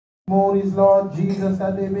testimonies, Lord Jesus,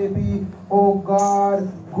 that they may be, oh God,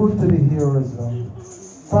 good to the hearers, Lord.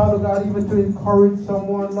 Father God, even to encourage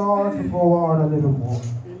someone, Lord, to go on a little more.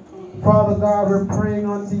 Father God, we're praying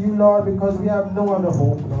unto you, Lord, because we have no other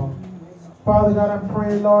hope, Lord. Father God, I'm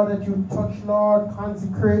praying, Lord, that you touch, Lord,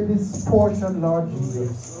 consecrate this portion, Lord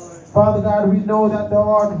Jesus. Father God, we know that thou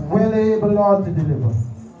art well able, Lord, to deliver.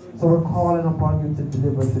 So we're calling upon you to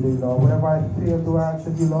deliver today, Lord. Whatever I fail to ask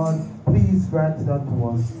of you, Lord, please grant it unto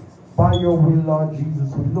us. By your will, Lord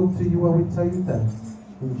Jesus, we look to you and we tell you thanks.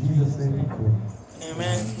 In Jesus' name we pray.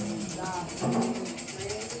 Amen.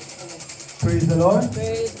 Praise the Lord.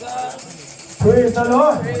 Praise God. Praise the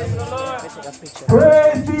Lord. Praise the Lord.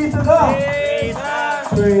 Praise be to God. Praise God.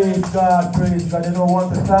 Praise God. Praise God. You know, I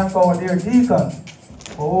want to thank our dear deacon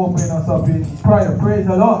for opening us up in prayer. Praise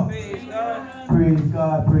the Lord. Praise God. Praise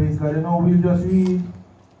God. Praise God. You know, we'll just read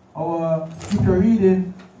our scripture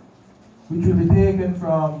reading, which will be taken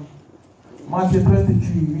from Matthew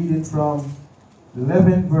 23, reading from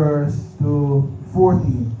 11th verse to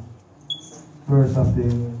 14th verse of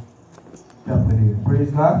the chapter here.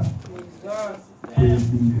 Praise God. Praise God. Praise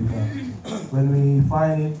be to God. When we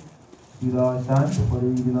find it, we'll all stand for the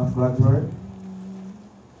reading of God's word.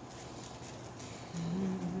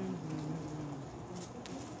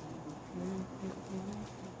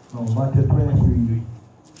 No, Matthew 23,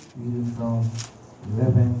 reading from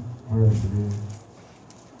 11 verse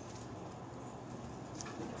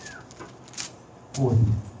 40.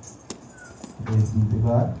 Praise be to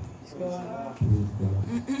God. Praise God.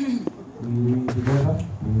 We read together.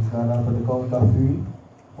 Praise God after the count of 3.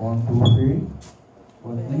 1, 2, 3.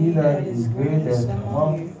 But he that is greatest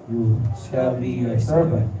among you shall be your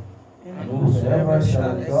servant, and whosoever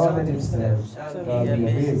shall exalt himself shall be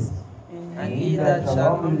abased, and he that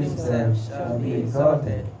shall humble himself shall be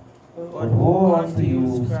exalted. But woe unto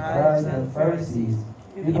you, scribes and Pharisees,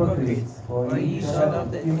 hypocrites, for ye shut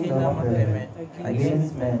up the kingdom of heaven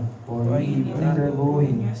against men, for ye neither go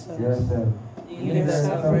in yourself, neither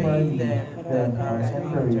suffer ye them that are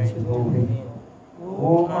encouraged to go in.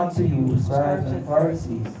 Woe unto you, scribes and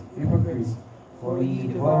Pharisees, hypocrites, for ye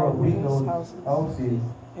devour widows' houses,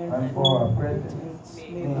 and for a pretense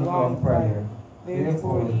make long prayer.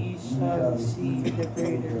 Therefore ye shall receive the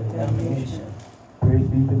greater damnation. Praise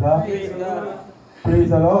be to God. Praise God. Praise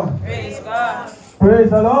the Lord. Praise God. Praise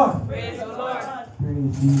the Lord. Praise the Lord.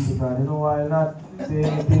 Praise be to God. You know, I'll not say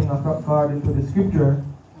anything according to the scripture.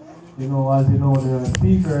 You know, as you know, the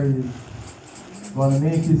speaker is going to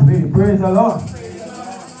make his way. Praise the Lord.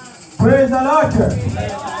 Praise the Lord, church.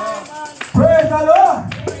 Praise the Lord.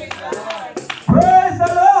 Praise the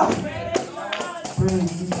Lord.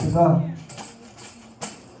 Praise be to God.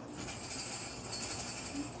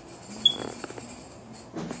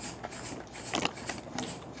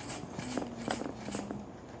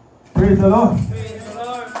 Praise the Lord. Praise the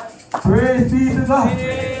Lord. Praise be to God.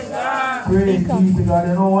 Praise God. Praise be to God.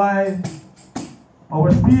 You know why? Our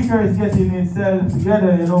speaker is getting itself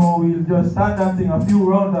together. You know, we'll just stand and sing a few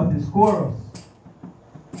rounds of this chorus.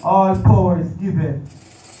 All power is given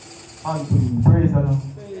unto me. Praise the Lord.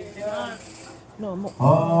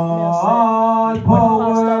 All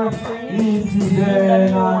power is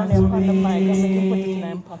given unto me.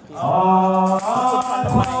 All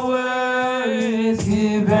power is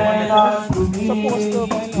given unto me.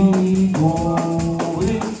 He going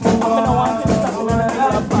to all power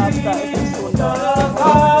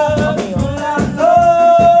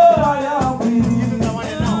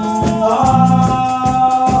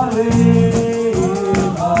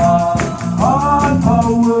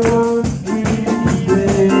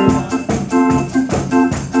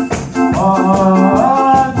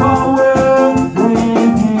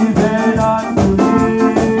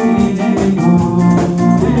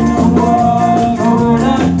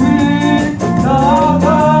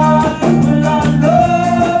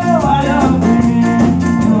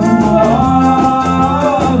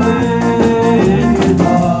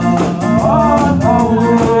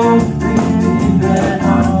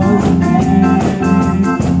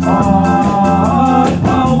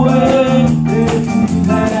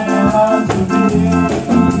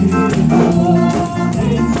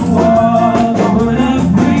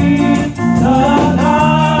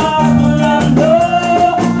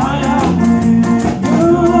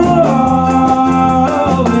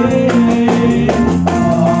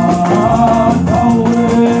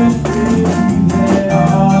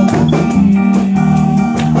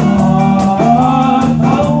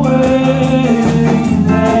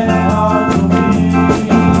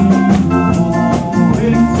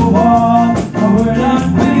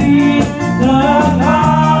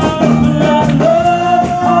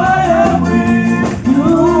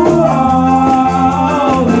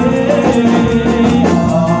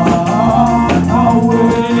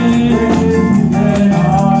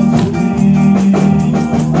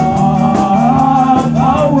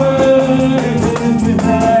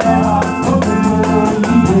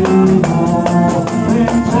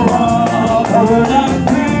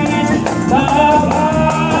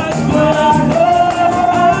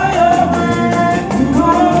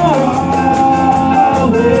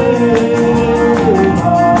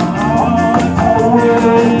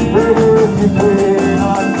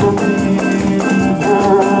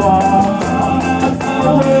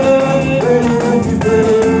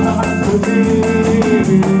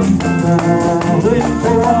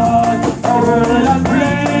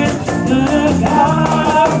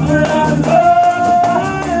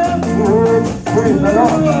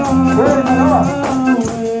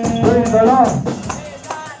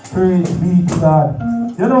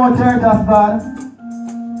Church of God?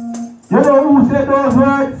 You know who said those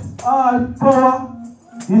words? All power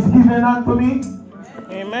is given unto me.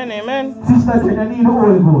 Amen, amen. Sister Jen, you need the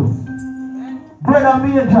Holy Ghost. Brother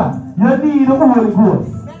Major, you need the Holy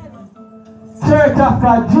Ghost. Church of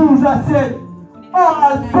God, Jesus said,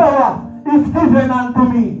 all power is given unto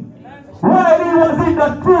me. While he was in the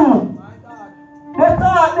tomb, they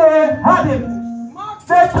thought they had him.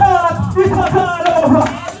 They thought it was all over.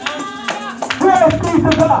 Praise be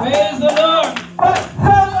to God. Praise the Lord. But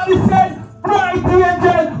somebody said, mighty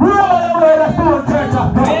angel, roll away the stone, Church of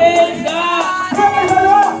God. Praise God. Praise the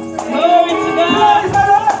Lord. Glory to God. Praise the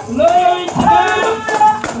Lord. Glory to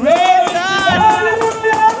God. Praise God.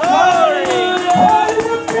 Hallelujah. Glory.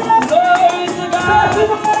 Hallelujah. Glory to God.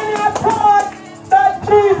 Testimony of God that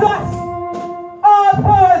Jesus, all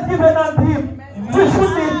power is given unto him. We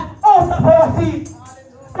should be out of our seat.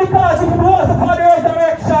 Because if it wasn't for the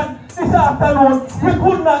resurrection this afternoon, we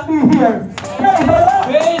could not be here. Praise the Lord.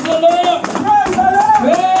 Praise the Lord. Praise the Lord.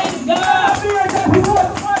 Praise God. If it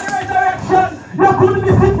wasn't for the resurrection, you couldn't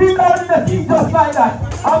be sitting down in the seat just like that.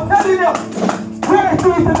 I'm telling you. Praise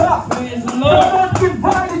be to God. Praise the You Lord. don't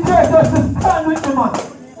invite the churches to stand with the man.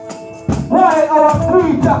 While our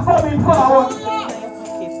preacher coming forward,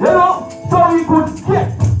 you know, so we could get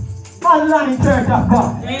online, Church of God.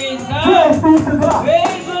 Praise God. Praise be to God.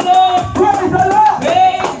 Praise the Lord. Praise the Lord.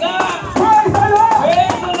 Praise God. Praise the Lord.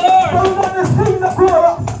 Praise the Lord. So we're going to sing the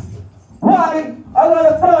chorus. Why? I'm going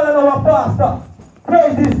to call on our pastor.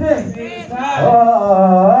 Praise his name. Praise God.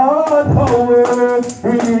 All power is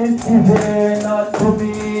given unto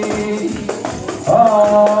me.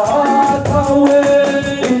 All power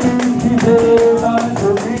is given unto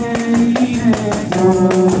me.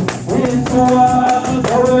 It's one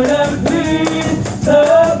for the peace, the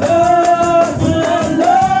gospel of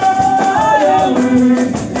love, and we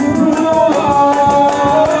all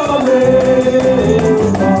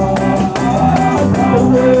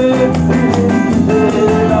power is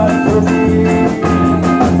given unto me.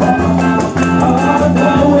 All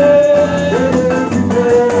power is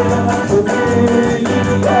given unto me.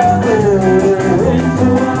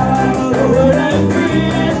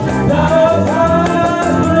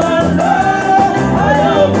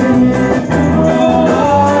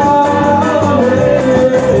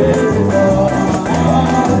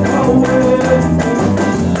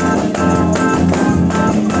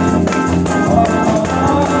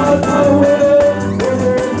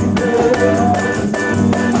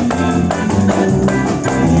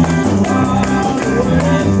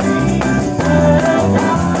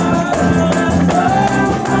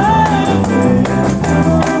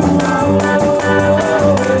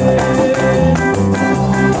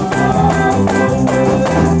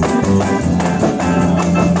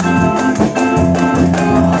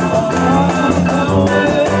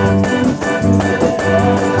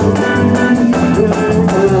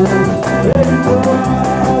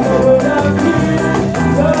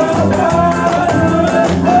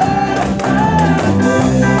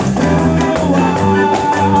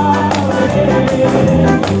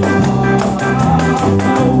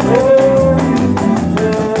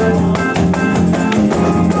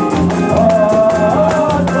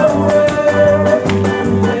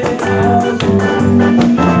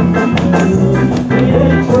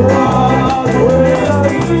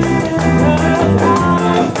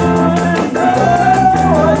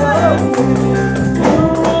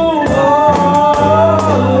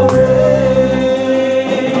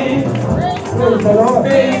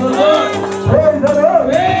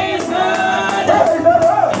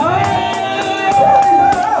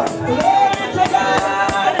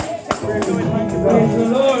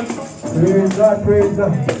 Praise God, praise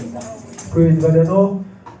God. Praise God, you know,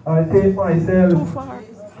 I take myself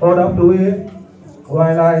out of the way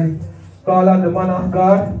while I call on the man of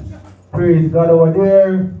God. Praise God over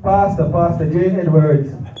there, Pastor J.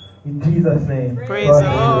 Edwards, in Jesus' name. Praise the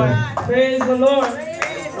Lord. Praise the Lord.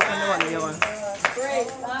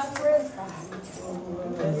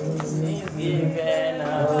 Given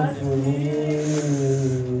unto me.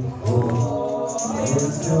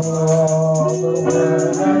 All the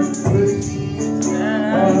word and preach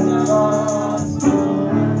and the gospel.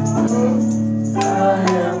 I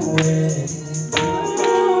am with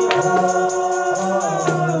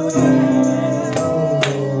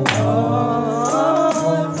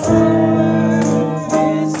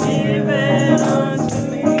Is given unto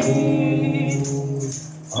me.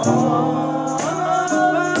 All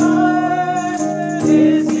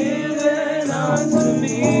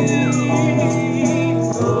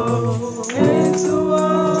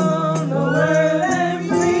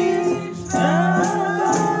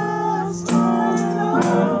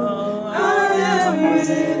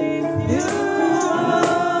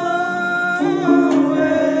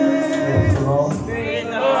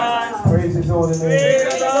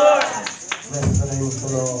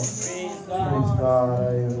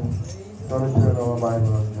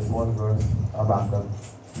one verse, Habakkuk,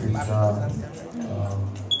 praise God.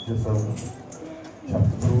 Just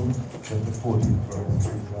chapter 2, just the 14th verse,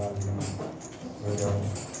 praise God. With a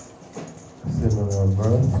similar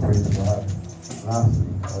verse, praise God. Last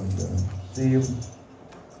week on the theme,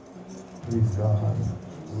 praise God.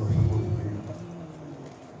 We were supposed to be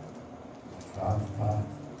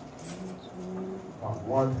part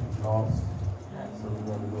 1 lost. So we're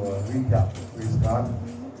going to do a recap, praise God,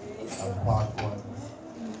 of part 1.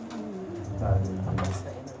 Time into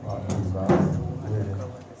part 2, God.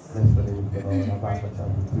 Yesterday, we put on Habakkuk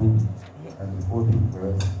chapter 2 and the 14th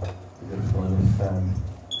verse. We're just going to stand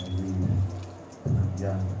and read.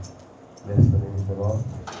 Yeah. Bless the name of the Lord.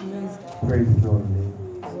 Praise His holy name.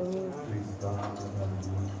 Praise God.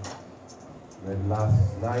 Read last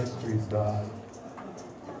night, praise God,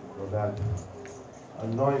 for that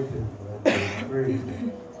anointing, for that praise,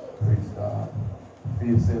 praise God,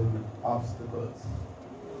 facing obstacles.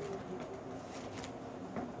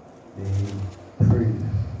 They prayed,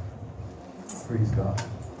 praise God.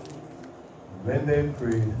 When they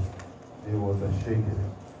prayed, there was a shaking.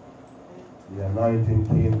 The anointing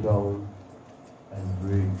came down and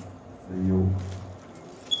break the yoke.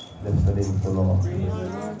 Bless the name of the Lord.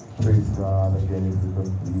 Praise God. Again, if you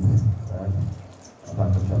could please stand.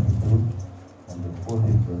 Habakkuk chapter 2 and the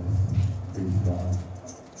 14th verse. Praise God.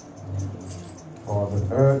 For the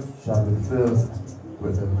earth shall be filled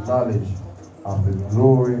with the knowledge of the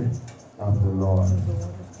glory of the Lord,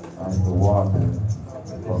 as the water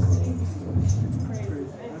covers the sea.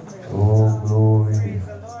 Oh, glory.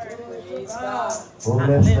 Oh,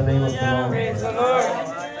 bless the name of the Lord. Praise the Lord.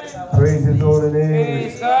 Praise His holy name.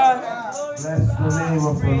 Praise God. Bless the name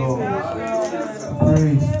of the Lord.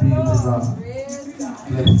 Praise be to God.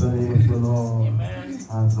 Bless the name of the Lord.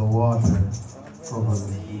 As the water covers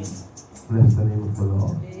the sea. Bless the name of the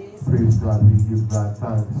Lord. Praise God. We give God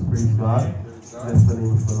thanks. Praise God. Bless the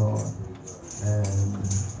name of the Lord. And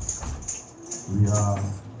we have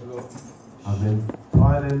been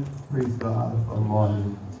toiling, praise God, from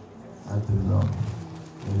morning until now.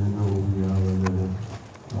 And you know we are a little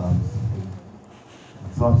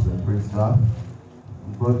exhausted, praise God.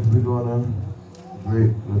 But we're gonna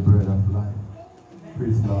break the bread of life.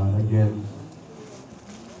 Praise God. Again,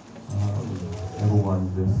 everyone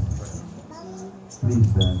just please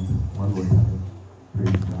stand one more time.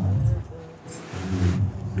 Praise God. And we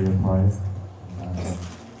say a prayer.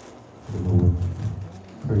 The Lord.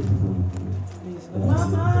 Praise the Lord.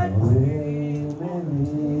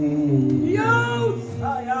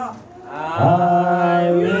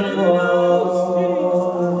 I will go,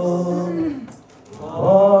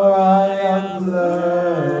 for I have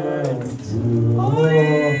learned to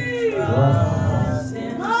trust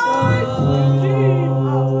in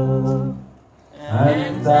God,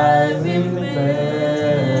 and I remember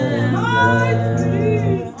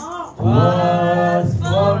was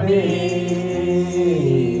for me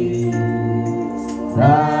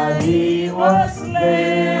that He was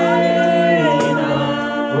slain.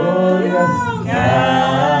 Oh yes,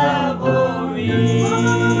 Calvary.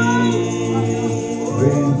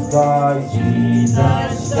 Praise God,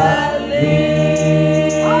 Jesus shall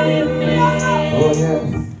lead me. Oh yes,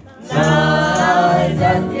 night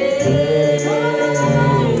and day. Oh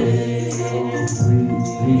sweet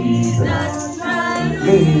Jesus shall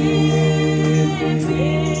lead me.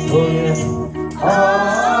 Oh yes,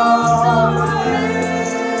 always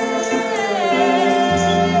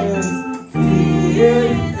He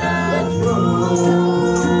is the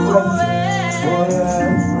true way. Oh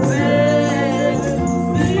yes,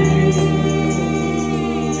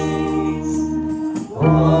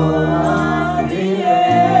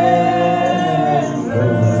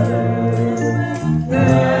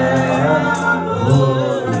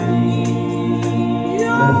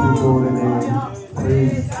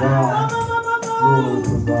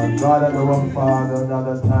 God and our Father,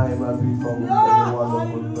 another time as we come to your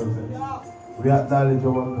wonderful presence. We acknowledge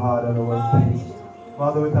our God and our King.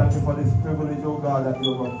 Father, we thank you for this privilege, oh God, that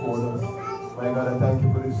you have afforded us. My God, I thank you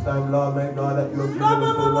for this time, Lord, my God, that you have given us,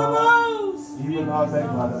 oh Lord. Even Lord, my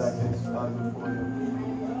God, that I can stand before you.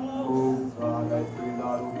 Oh God, I pray,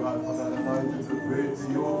 Lord, oh God, for that anointing to pray to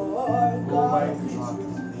you. Almighty God, to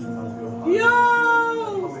speak of your heart.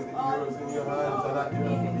 Commit the ears in your hands and at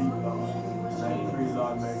your feet, Lord. And I pray,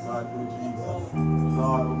 Lord, my God, you Jesus.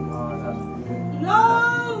 Lord, oh God, that you forgive me.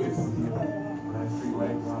 And I pray,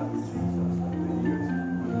 my God, you Jesus, that the ears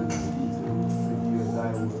will be seated, the ears I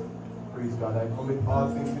will. Praise God, I commit all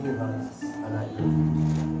things in your hands and at your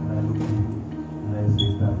feet. And I look to you and I say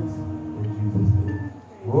thanks in Jesus' name.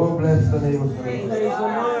 Oh, bless the name of the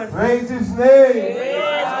Lord. Praise His name.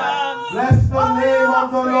 Bless the name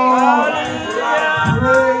of the Lord.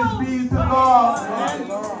 Praise be to God.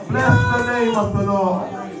 Bless the name of the Lord.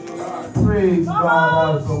 Praise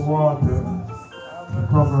God as the water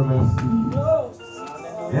cover the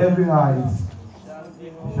sea. Every eyes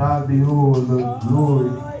shall behold the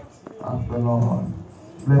glory of the Lord.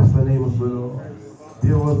 Bless the name of the Lord.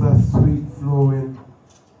 There was a sweet flowing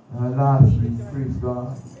last week, praise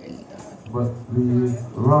God. But we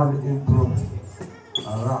run into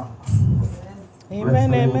a rock.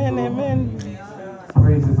 Amen, amen, amen.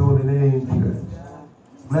 Praise His holy name, church.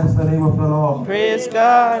 Bless the name of the Lord. Praise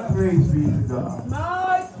God. Praise be to God.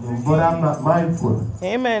 But I'm not mindful.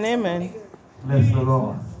 Amen, amen. Bless the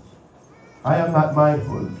Lord. I am not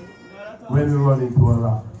mindful when we run into a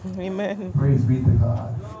rock. Amen. Praise be to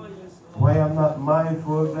God. Why I'm not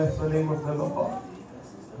mindful, bless the name of the Lord.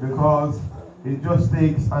 Because it just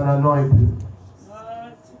takes an anointing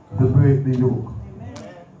to break the yoke.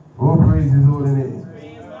 Oh, praise His holy name.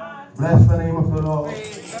 Bless the name of the Lord.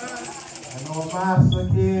 And our Master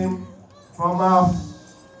came from out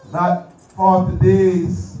that 40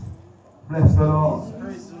 days. Bless the Lord.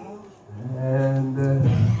 And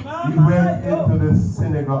He went into the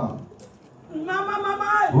synagogue.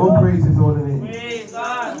 Oh, praise His holy name.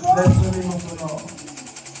 Bless the name of the Lord.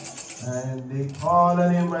 And they called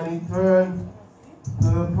on Him, and He turned to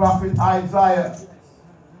the prophet Isaiah,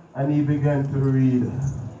 and He began to read,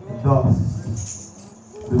 "Thus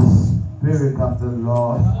the Spirit of the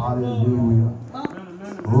Lord, hallelujah,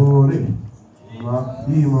 holy,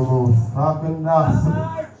 Makimo Sakandas,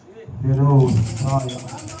 you know,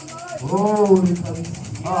 holy,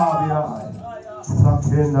 Sabiai,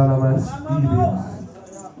 Sakendalamas,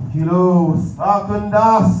 Kilo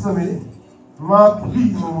Sakandasami,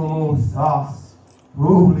 Makimo Sas,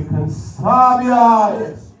 holy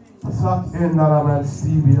Kansabiai, Sakendalamas,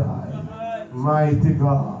 mighty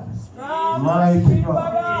God, mighty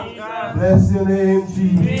God. Bless your name,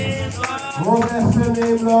 Jesus. Oh, bless your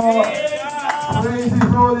name, Lord. Praise His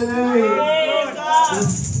holy name. The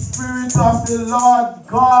Spirit of the Lord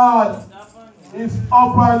God is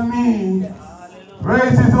upon me.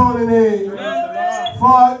 Praise His holy name.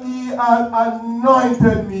 For He has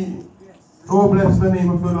anointed me. Oh, bless the name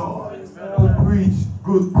of the Lord. To preach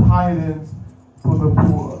good tidings to the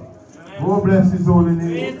poor. Oh, bless His holy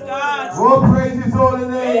name. Oh, praise His holy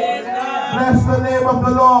name. Bless the name of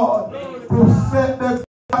the Lord. To set the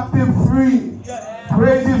captive free.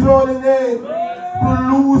 Praise His holy name. To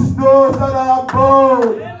loose those that are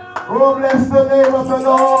bound. Oh, bless the name of the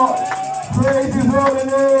Lord. Praise His holy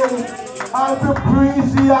name. And to preach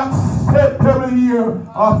the acceptable year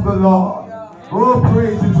of the Lord. Oh,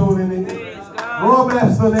 praise His holy name. Oh,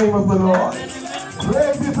 bless the name of the Lord.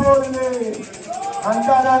 Praise His holy name. And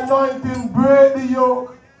that anointing break the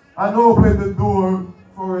yoke and open the door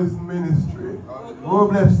for His ministry. Oh,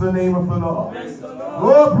 bless the name of the Lord.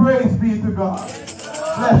 Oh, praise be to God.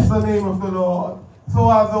 Bless the name of the Lord. So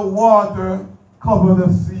as the water cover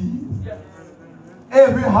the sea,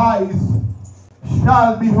 every eyes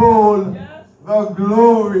shall behold the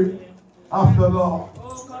glory of the Lord.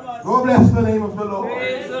 Oh, bless the name of the Lord.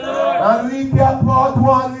 And we kept part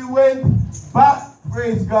one. We went back,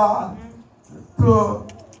 praise God, to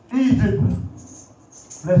Egypt.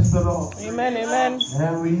 Bless the Lord. Amen, amen.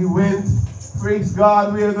 And we went, praise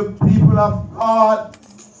God, where the people of God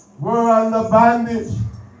were under bondage.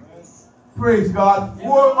 Praise God,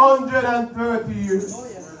 430 years.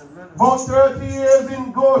 About 30 years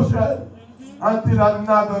in Goshen until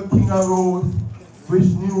another king arose which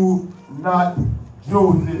knew not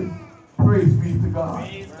Joseph. Praise be to God.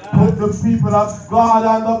 Put the people of God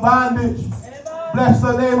under bondage. Bless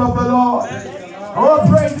the name of the Lord. Oh,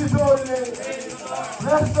 praise His holy name.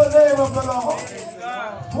 Bless the name of the Lord.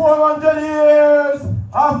 400 years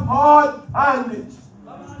of hard bondage.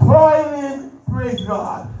 Toiling, praise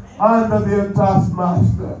God, under their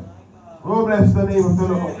taskmaster. Oh, bless the name of the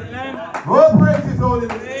Lord. Oh, praise His holy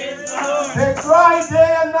name. They cry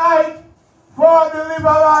day and night for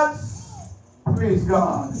deliverance. Praise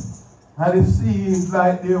God. And it seems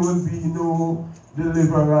like there will be no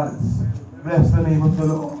deliverance. Bless the name of the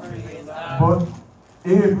Lord. But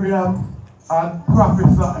Abraham had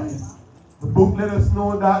prophesied. The book let us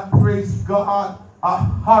know that, praise God, a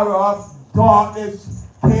horror of darkness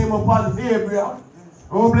came upon Abraham.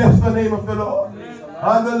 Oh, bless the name of the Lord.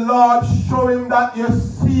 And the Lord showed him that your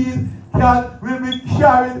seed will be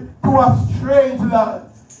carried to a strange land.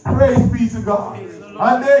 Praise be to God.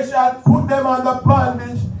 And they shall put them under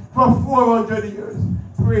bondage for 400 years.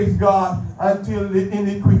 Praise God. Until the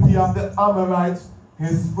iniquity of the Amorites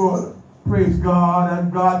is full. Praise God.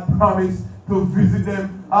 And God promised to visit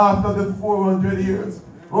them after the 400 years.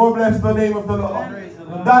 Oh, bless the name of the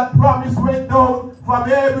Lord. That promise went down from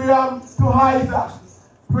Abraham to Isaac.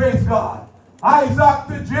 Praise God. Isaac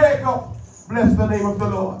to Jacob. Bless the name of the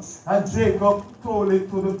Lord. And Jacob told it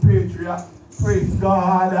to the patriarch. Praise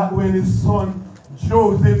God, that when his son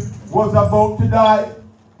Joseph was about to die,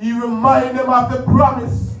 he reminded him of the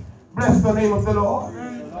promise. Bless the name of the Lord.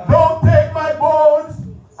 Don't take my bones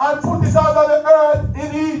and put it under the earth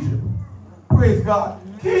in Egypt. Praise God.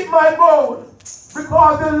 Keep my bones,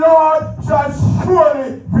 because the Lord shall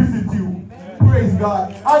surely visit you. Praise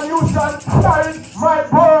God. And you shall carry my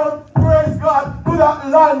bone, praise God, to that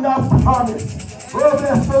land of promise. Oh,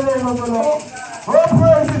 bless the name of the Lord. Oh,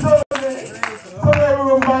 praise his holy name. So they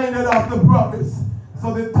were reminded of the promise.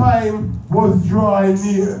 So the time was drawing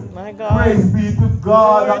near. My God. Praise be to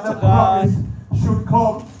God. Glory that the to promise should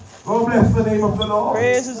come. Oh, bless the name of the Lord.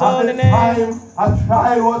 Praise his At holy the name. time a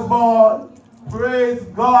child was born. Praise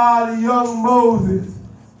God, young Moses.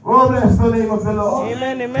 Oh, bless the name of the Lord.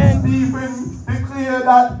 Amen, amen. Stephen declared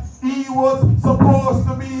that he was supposed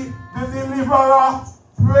to be the deliverer,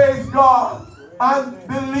 praise God, and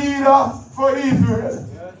the leader for Israel.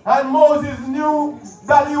 And Moses knew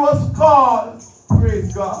that he was called,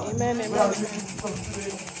 praise God. Amen, amen.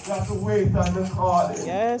 We have to wait on the calling.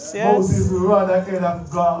 Yes, yes. Moses ran ahead of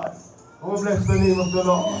God. Oh, bless the name of the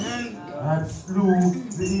Lord. And slew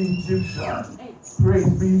the Egyptian. Praise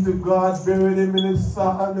be to God. Buried him in his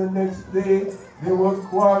sack, and the next day they were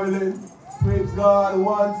quarreling. Praise God.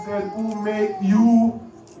 One said, who made you,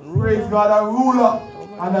 praise God, a ruler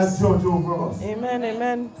and a judge over us? Amen,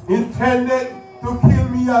 amen. Intended to kill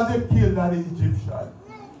me as they killed an Egyptian.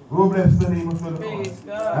 Oh, bless the name of the Lord.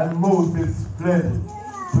 And Moses fled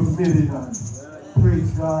to Midian.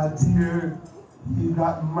 Praise God. Here he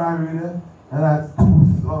got married and had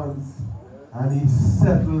 2 sons. And he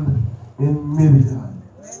settled in Midian.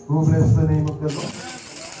 Oh, bless the name of the Lord.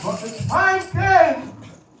 But the time came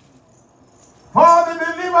for the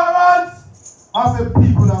deliverance of the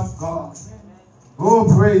people of God.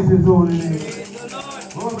 Oh, praise his holy name.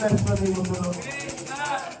 Oh, bless the name of the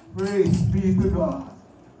Lord. Praise be to God.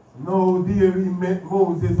 No, dear, he met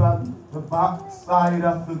Moses on the backside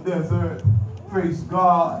of the desert. Praise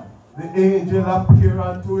God. The angel appeared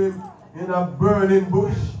unto him in a burning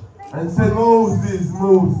bush and said, Moses,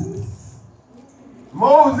 Moses,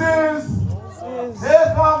 Moses,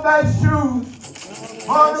 take off thy shoes,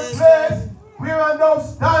 for the place wherein thou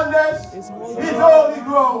standest is holy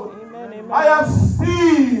ground. Amen, amen. I have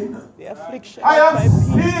seen The affliction I of have my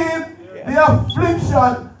seen the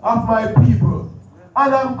affliction of my people,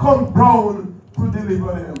 and I'm come down to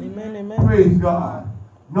deliver them. Amen, amen. Praise God.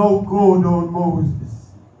 Now go down, Moses.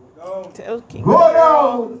 Tell King Go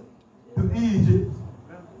down to Egypt.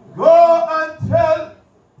 Go and tell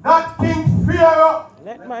that King Pharaoh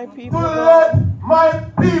let my to people go. let my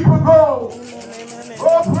people go. Amen, amen.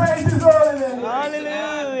 Oh, praise his holy name.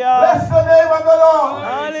 Hallelujah. Bless the name of the Lord.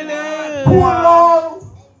 Hallelujah. Too long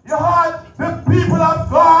you had the people of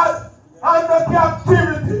God under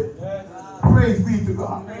captivity. Praise be to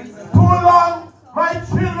God. Too long my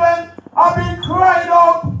children have been crying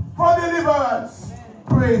out for deliverance.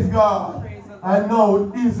 Praise God. And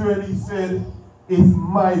now Israel, he said, is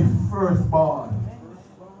my firstborn.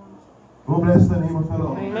 Oh, bless the name of the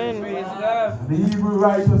Lord. Amen. The Hebrew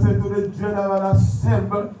writer said to the general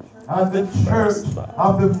assembly and the church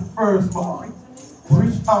of the firstborn,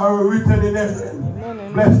 which are written in heaven.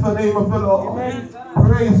 Amen. Bless the name of the Lord. Amen.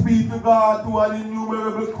 Praise be to God, to an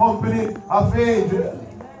innumerable company of angels.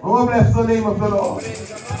 Oh, bless the name of the Lord.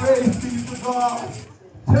 Praise be to God.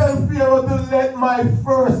 Tell Pharaoh to let my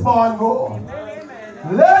firstborn go.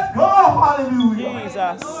 Let go, hallelujah.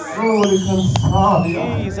 Jesus. Holy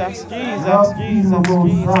Consalia. Jesus, Jesus, Jesus,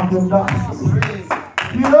 Jesus.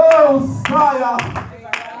 Kilo Saya.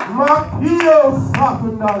 Makio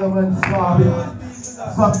Sakundala Mansalia.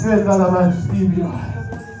 Sakendala Mansibia.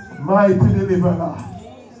 Mighty deliverer.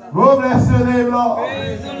 Oh, bless your name, Lord.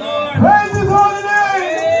 Praise the Lord. Praise his holy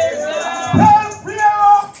name. Tell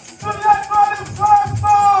Pharaoh to let go the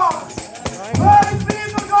firstborn. Praise be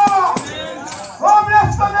to God. Oh,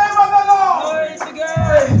 bless the name of the Lord. Glory to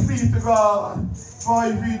God. Praise be to God. For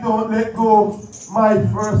if you don't let go my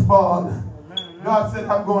firstborn, God said,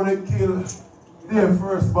 I'm going to kill their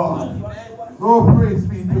firstborn. Oh, praise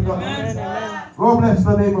be to God. Oh, bless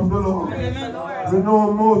the name of the Lord. You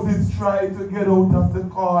know, Moses tried to get out of the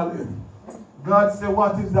calling. God said,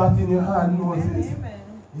 what is that in your hand, Moses?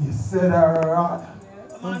 He said, a rod.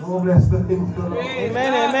 Oh, bless the name of the Lord.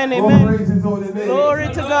 Amen, amen, Oh, amen. praise his holy name. Glory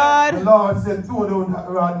to God. The Lord said, throw down that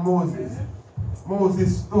rod, Moses.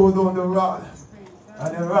 Moses threw down the rod,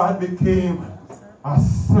 and the rod became a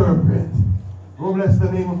serpent. Oh, bless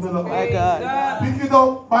the name of the Lord. My God. Pick it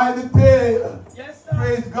up by the tail. Yes, sir.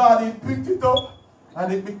 Praise God, he picked it up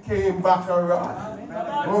and it became back around.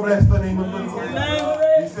 Oh, bless the name of the Lord.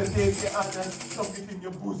 He said, take your hand and stuck it in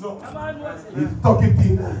your bosom. He stuck it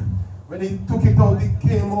in. When he took it out, it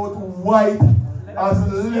came out white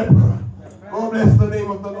as leper. Oh, bless the name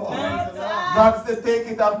of the Lord. God said, take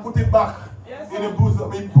it and put it back in the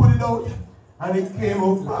bosom. He put it out and it came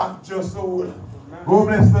out back just so. Oh,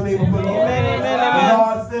 bless the name of the Lord. The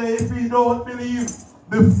Lord said, if he don't believe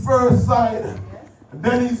the first sign,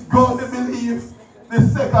 then he's going to believe the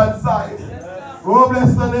second sign. Oh,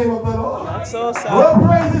 bless the name of the Lord. So sad. Oh,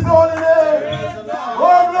 praise his holy name.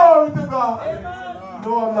 Oh, glory to God.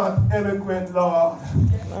 No, I'm not eloquent, Lord.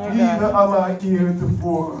 Neither am I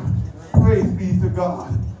heretofore. Praise be to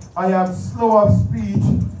God. I am slow of speech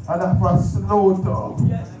and have a slow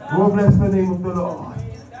tongue. Oh, bless the name of the Lord.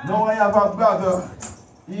 Now I have a brother.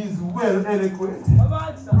 He's well eloquent.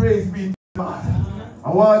 Praise be to God. I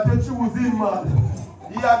want to choose him, man.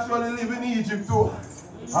 He actually lives in Egypt too.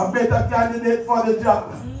 A better candidate for the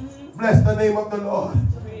job. Bless the name of the Lord.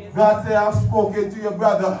 God said, I've spoken to your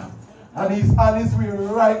brother. And he's on his way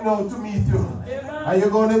right now to meet you. And you're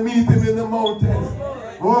going to meet him in the mountain.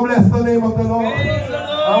 Oh, bless the name of the Lord.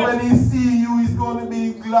 And when he sees you, he's going to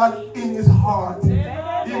be glad in his heart.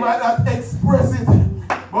 He might not express it,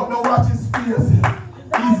 but now watch his face.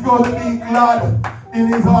 He's going to be glad in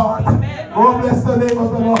his heart. Oh, bless the name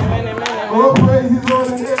of the Lord. Oh, praise his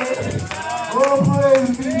holy name. Oh,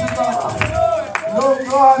 praise be to God. No,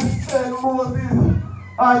 God sent Moses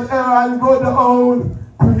and Aaron go down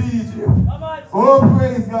to Egypt. Oh,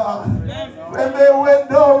 praise God. When they went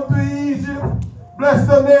down to Egypt, bless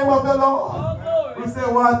the name of the Lord. We say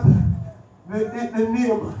what? The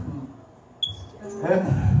name.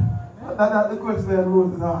 That's the question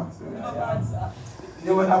Moses asked.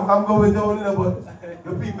 Yeah, but I'm going down there, but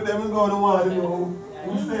the people that are going to want to know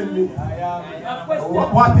who sent me.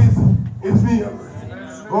 What is his name?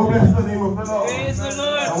 Oh, bless the name of the Lord.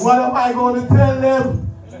 And what am I going to tell them?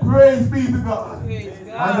 Praise be to God.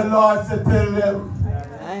 And the Lord said, tell them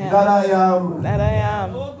that I am. That I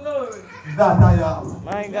am. That I am.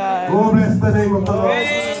 My God. Oh, bless the name of the Lord.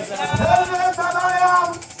 Tell them that I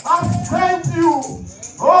am. I've sent you.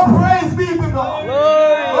 Oh, praise be to God.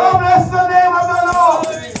 Oh, bless the name of the Lord.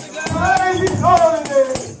 Praise his holy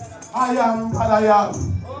name. I am that I am.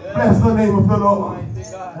 Bless the name of the Lord.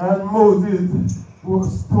 And Moses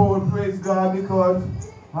was told, praise God, because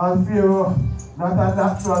Pharaoh, not a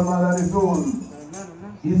natural man on his own,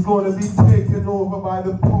 he's going to be taken over by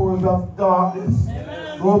the powers of darkness.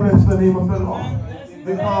 Oh, bless the name of the Lord.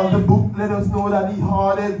 Because the book let us know that he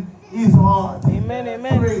hardened his heart. Amen,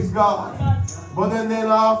 amen. Praise God. But then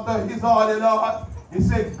after his hardened heart, he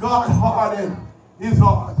said God hardened his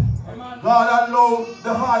heart. God allowed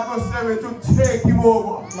the adversary to take him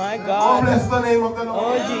over. My God. Oh, bless the name of the Lord.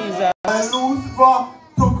 Oh, Jesus. And Lucifer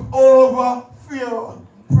took over Pharaoh.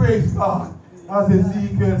 Praise God. As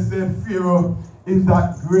Ezekiel said, Pharaoh is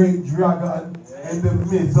that great dragon in the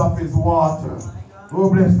midst of his water. Oh,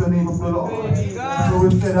 bless the name of the Lord. So we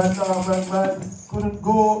said that man couldn't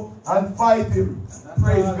go and fight him.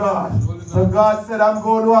 Praise God. So God said, I'm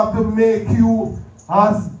going to have to make you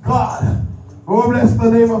as God. Oh, bless the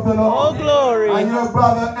name of the Lord. Oh, glory. And your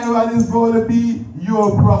brother Aaron is going to be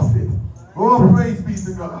your prophet. Oh, praise be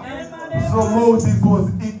to God. So Moses was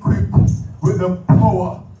equipped with the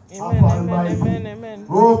power of Almighty. Amen, amen.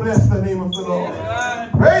 Oh, bless the name of the Lord.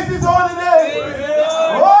 Praise his holy name.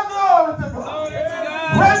 Oh, glory to God.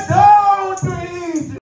 When